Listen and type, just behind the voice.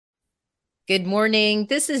Good morning.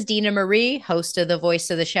 This is Dina Marie, host of the Voice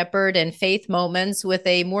of the Shepherd and Faith Moments with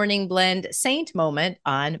a morning blend saint moment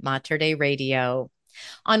on Mater Dei Radio.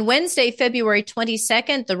 On Wednesday, February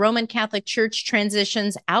 22nd, the Roman Catholic Church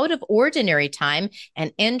transitions out of ordinary time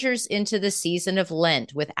and enters into the season of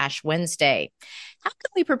Lent with Ash Wednesday. How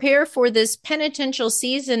can we prepare for this penitential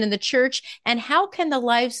season in the church, and how can the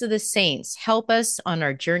lives of the saints help us on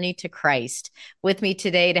our journey to Christ? With me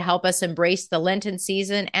today to help us embrace the Lenten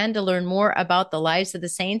season and to learn more about the lives of the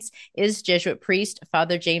saints is Jesuit priest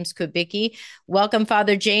Father James Kubicki. Welcome,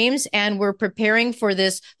 Father James, and we're preparing for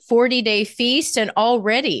this 40-day feast, and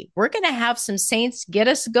already we're going to have some saints get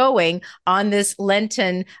us going on this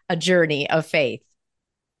Lenten journey of faith.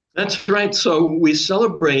 That's right. So we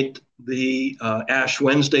celebrate the Ash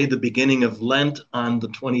Wednesday, the beginning of Lent, on the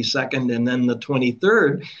 22nd, and then the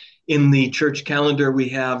 23rd. In the church calendar, we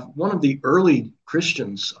have one of the early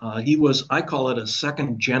Christians. He was, I call it a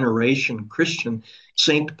second generation Christian,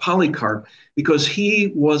 Saint Polycarp, because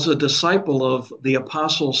he was a disciple of the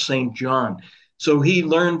apostle Saint John. So he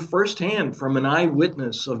learned firsthand from an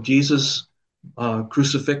eyewitness of Jesus'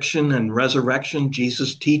 crucifixion and resurrection,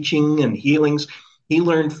 Jesus' teaching and healings. He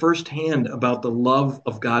learned firsthand about the love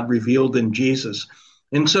of God revealed in Jesus.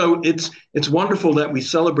 And so it's wonderful that we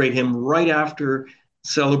celebrate him right after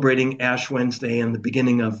celebrating Ash Wednesday and the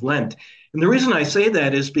beginning of Lent. And the reason I say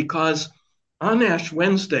that is because on Ash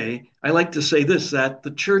Wednesday, I like to say this, that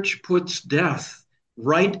the church puts death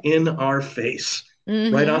right in our face,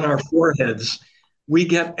 right on our foreheads. We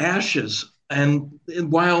get ashes. And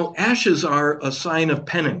while ashes are a sign of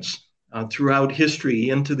penance, throughout history,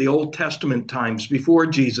 into the Old Testament times before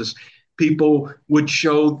Jesus, people would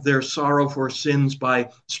show their sorrow for sins by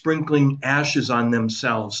sprinkling ashes on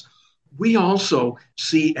themselves. We also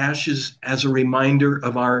see ashes as a reminder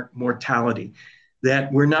of our mortality,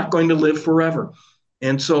 that we're not going to live forever.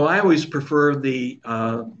 And so I always prefer the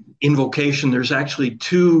invocation. There's actually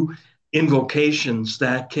two invocations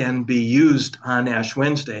that can be used on Ash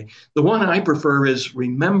Wednesday. The one I prefer is,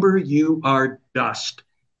 remember you are dust,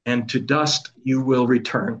 and to dust you will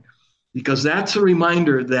return, because that's a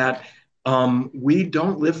reminder that we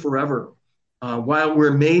don't live forever. While we're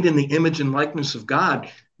made in the image and likeness of God,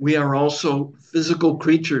 we are also physical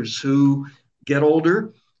creatures who get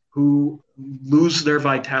older, who lose their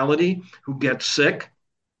vitality, who get sick,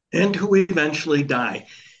 and who eventually die.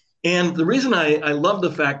 And the reason I love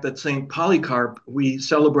the fact that St. Polycarp, we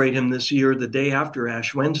celebrate him this year, the day after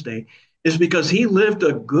Ash Wednesday, is because he lived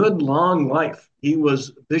a good, long life. He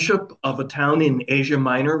was bishop of a town in Asia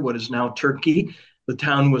Minor, what is now Turkey. The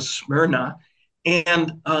town was Smyrna.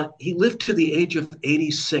 And he lived to the age of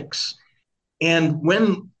 86. And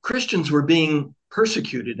when Christians were being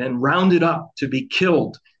persecuted and rounded up to be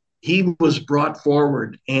killed, he was brought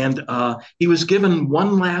forward, and he was given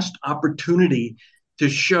one last opportunity to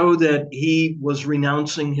show that he was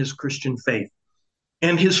renouncing his Christian faith.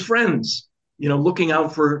 And his friends, looking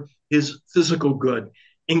out for his physical good,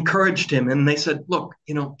 encouraged him. And they said, look,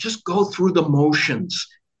 just go through the motions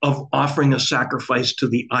of offering a sacrifice to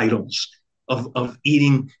the idols, of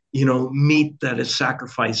eating, meat that is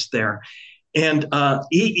sacrificed there. And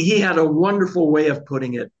he had a wonderful way of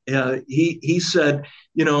putting it. He said,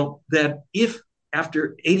 that if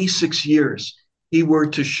after 86 years, he were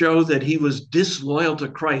to show that he was disloyal to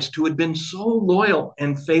Christ, who had been so loyal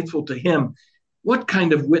and faithful to him, what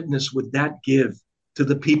kind of witness would that give to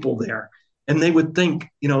the people there? And they would think,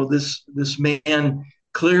 this man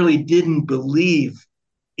clearly didn't believe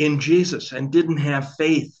in Jesus and didn't have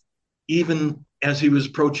faith, even as he was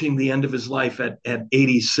approaching the end of his life at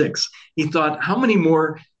 86. He thought, how many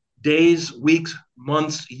more days, weeks,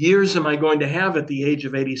 months, years am I going to have at the age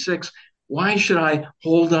of 86? Why should I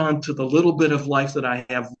hold on to the little bit of life that I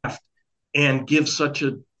have left and give such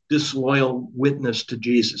a disloyal witness to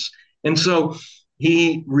Jesus? And so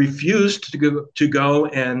he refused to go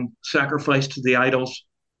and sacrifice to the idols.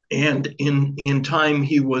 And in time,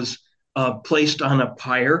 he was placed on a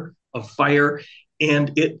pyre of fire,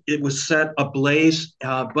 and it was set ablaze,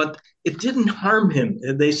 but it didn't harm him.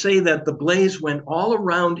 They say that the blaze went all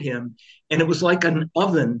around him, and it was like an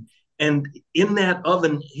oven. And in that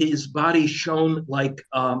oven, his body shone like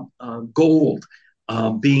gold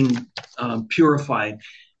being purified.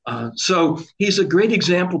 So he's a great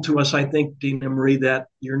example to us, I think, Dina Marie, that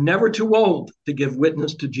you're never too old to give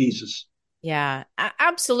witness to Jesus. Yeah,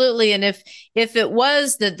 absolutely. And if it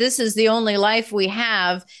was that this is the only life we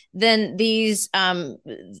have, then these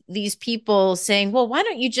people saying, well, why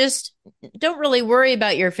don't you just don't really worry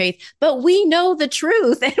about your faith, but we know the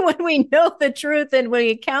truth. And when we know the truth and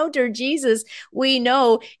we encounter Jesus, we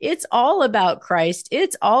know it's all about Christ.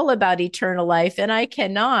 It's all about eternal life. And I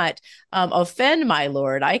cannot offend my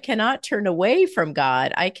Lord. I cannot turn away from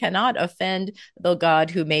God. I cannot offend the God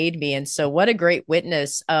who made me. And so, what a great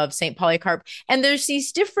witness of St. Polycarp. And there's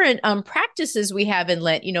these different practices we have in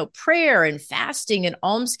Lent, prayer and fasting and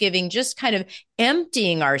almsgiving, just kind of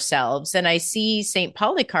emptying ourselves. And I see St.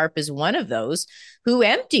 Polycarp as one of those who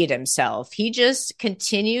emptied himself. He just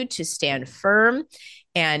continued to stand firm.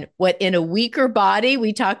 And what in a weaker body,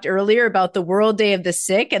 we talked earlier about the World Day of the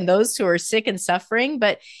Sick and those who are sick and suffering,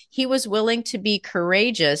 but he was willing to be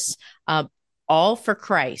courageous, all for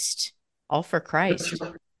Christ, all for That's Christ.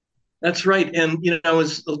 right. That's right. And,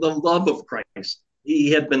 it's the love of Christ.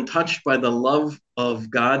 He had been touched by the love of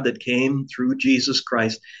God that came through Jesus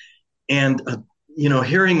Christ. And,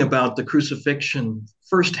 hearing about the crucifixion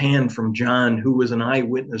firsthand from John, who was an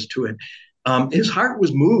eyewitness to it, his heart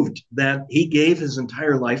was moved that he gave his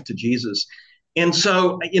entire life to Jesus. And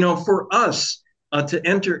so, for us to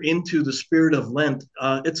enter into the spirit of Lent,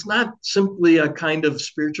 it's not simply a kind of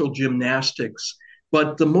spiritual gymnastics,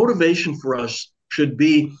 but the motivation for us should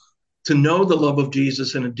be to know the love of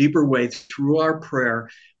Jesus in a deeper way through our prayer,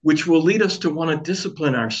 which will lead us to want to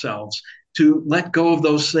discipline ourselves, to let go of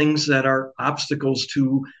those things that are obstacles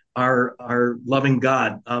to our loving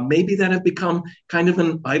God. Maybe that have become kind of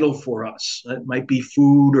an idol for us. It might be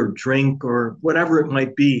food or drink or whatever it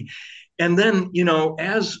might be. And then,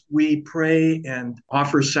 as we pray and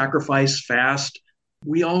offer sacrifice, fast,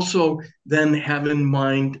 we also then have in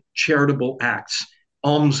mind charitable acts,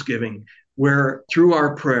 almsgiving, where through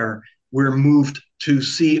our prayer, we're moved to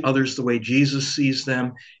see others the way Jesus sees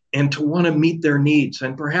them and to want to meet their needs.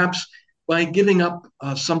 And perhaps by giving up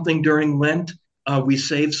something during Lent, we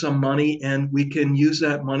save some money and we can use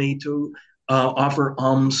that money to offer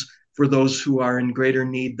alms for those who are in greater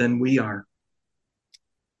need than we are.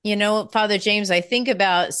 Father James, I think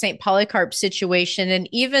about St. Polycarp's situation, and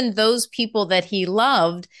even those people that he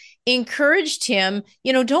loved encouraged him,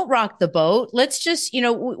 don't rock the boat. Let's just,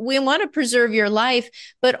 we want to preserve your life,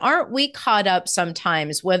 but aren't we caught up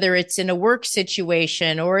sometimes, whether it's in a work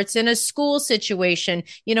situation or it's in a school situation,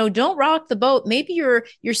 don't rock the boat. Maybe you're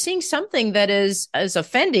seeing something that is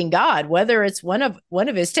offending God, whether it's one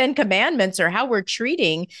of his 10 commandments or how we're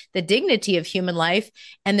treating the dignity of human life.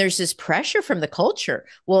 And there's this pressure from the culture.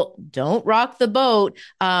 Well, don't rock the boat.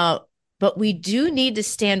 But we do need to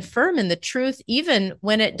stand firm in the truth, even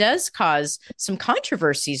when it does cause some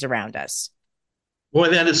controversies around us. Boy,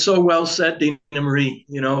 that is so well said, Dina Marie.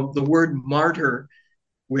 The word martyr,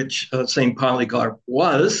 which St. Polycarp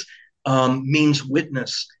was, means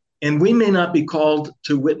witness. And we may not be called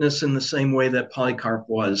to witness in the same way that Polycarp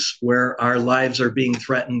was, where our lives are being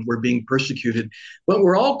threatened, we're being persecuted, but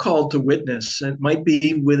we're all called to witness. It might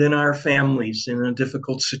be within our families in a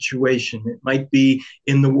difficult situation, it might be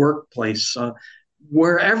in the workplace,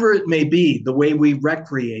 wherever it may be, the way we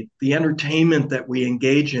recreate, the entertainment that we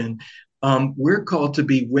engage in, we're called to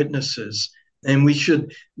be witnesses. And we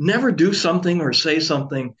should never do something or say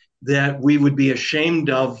something that we would be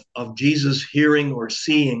ashamed of Jesus hearing or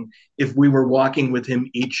seeing if we were walking with him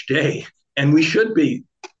each day. And we should be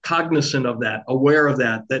cognizant of that, aware of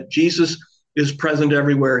that Jesus is present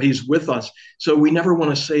everywhere. He's with us. So we never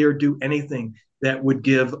want to say or do anything that would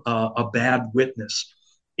give a bad witness.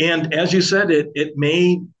 And as you said, it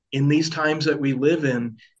may, in these times that we live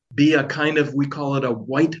in, be a kind of, we call it a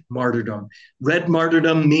white martyrdom. Red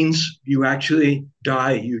martyrdom means you actually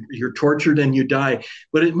die, you're tortured and you die.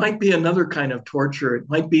 But it might be another kind of torture. It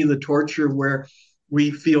might be the torture where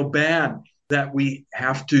we feel bad that we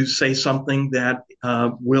have to say something that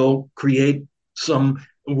will create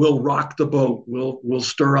will rock the boat, will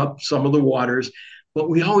stir up some of the waters. But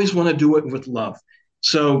we always want to do it with love.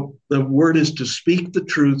 So the word is to speak the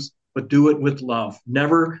truth, but do it with love,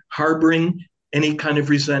 never harboring any kind of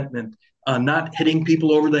resentment, not hitting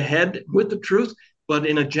people over the head with the truth, but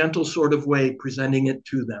in a gentle sort of way, presenting it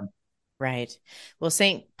to them. Right. Well,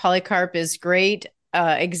 St. Polycarp is great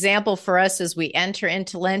example for us as we enter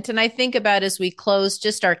into Lent. And I think about as we close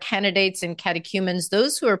just our candidates and catechumens,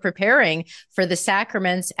 those who are preparing for the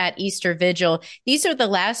sacraments at Easter Vigil. These are the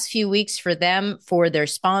last few weeks for them, for their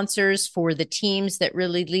sponsors, for the teams that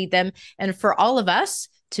really lead them, and for all of us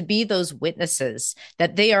to be those witnesses,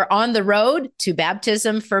 that they are on the road to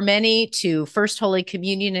baptism for many, to First Holy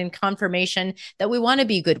Communion and confirmation, that we want to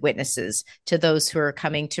be good witnesses to those who are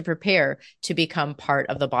coming to prepare to become part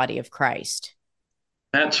of the body of Christ.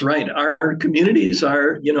 That's right. Our communities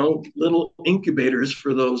are, little incubators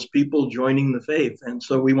for those people joining the faith. And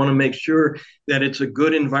so we want to make sure that it's a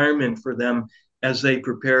good environment for them as they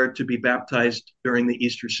prepare to be baptized during the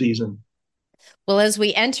Easter season. Well, as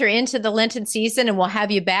we enter into the Lenten season, and we'll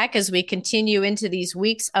have you back as we continue into these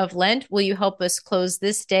weeks of Lent, will you help us close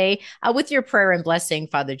this day with your prayer and blessing,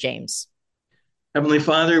 Father James? Heavenly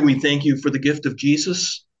Father, we thank you for the gift of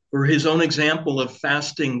Jesus, for his own example of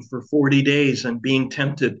fasting for 40 days and being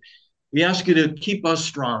tempted. We ask you to keep us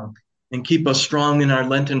strong and keep us strong in our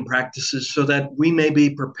Lenten practices so that we may be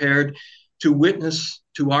prepared to witness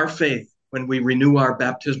to our faith when we renew our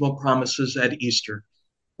baptismal promises at Easter.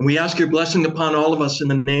 And we ask your blessing upon all of us in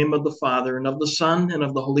the name of the Father and of the Son and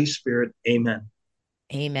of the Holy Spirit. Amen.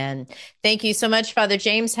 Amen. Thank you so much, Father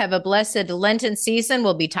James. Have a blessed Lenten season.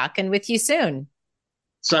 We'll be talking with you soon.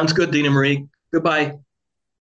 Sounds good, Dina Marie. Goodbye.